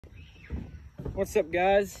What's up,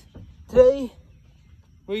 guys? Today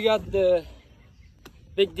we got the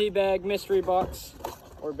Big D Bag mystery box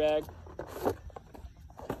or bag.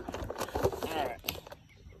 Alright,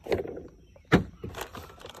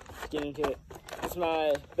 let's get into it. It's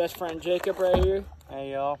my best friend Jacob right here.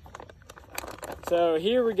 Hey y'all. So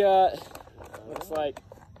here we got, looks like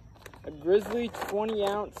a Grizzly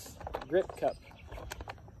 20-ounce grip cup.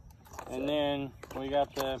 And then we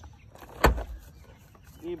got the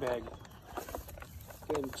D-bag.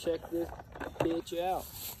 Go ahead and check this bitch out.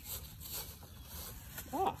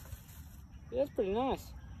 Ah, yeah, that's pretty nice.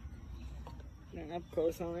 Getting up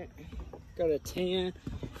close on it. Got a tan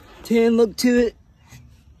look to it.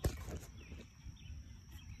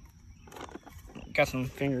 Got some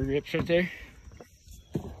finger grips right there.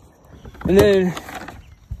 And then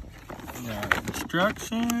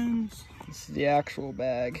Instructions. this is the actual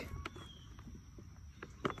bag.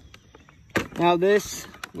 Now this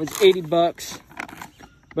was 80 bucks,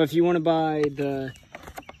 but if you want to buy the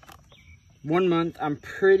 1 month, I'm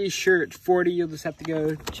pretty sure it's 40. You'll just have to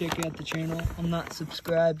go check out the channel. I'm not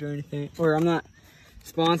subscribed or anything, or I'm not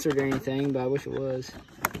sponsored or anything, but I wish it was.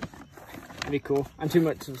 That'd be cool. I'm too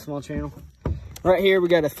much of a small channel. Right here we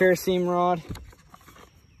got a Ferrocene rod,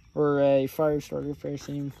 or a fire starter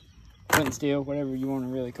Ferrocene, flint steel, whatever you want to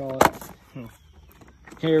really call it.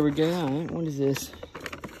 Here we go. What is this?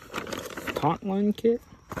 Taut line kit?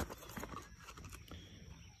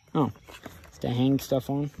 Oh, it's to hang stuff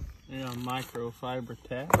on. Yeah, microfiber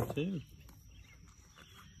tag too.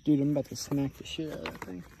 Dude, I'm about to smack the shit out of that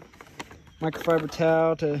thing. Microfiber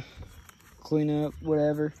towel to clean up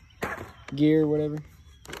whatever, gear, whatever.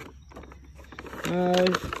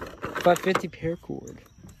 550 paracord.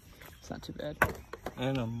 It's not too bad.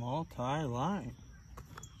 And a multi-line.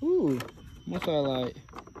 Ooh, multi-light.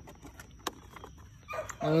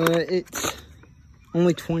 It's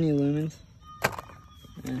only 20 lumens.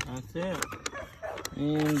 That's it.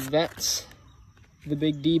 And that's the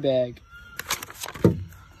Big D bag.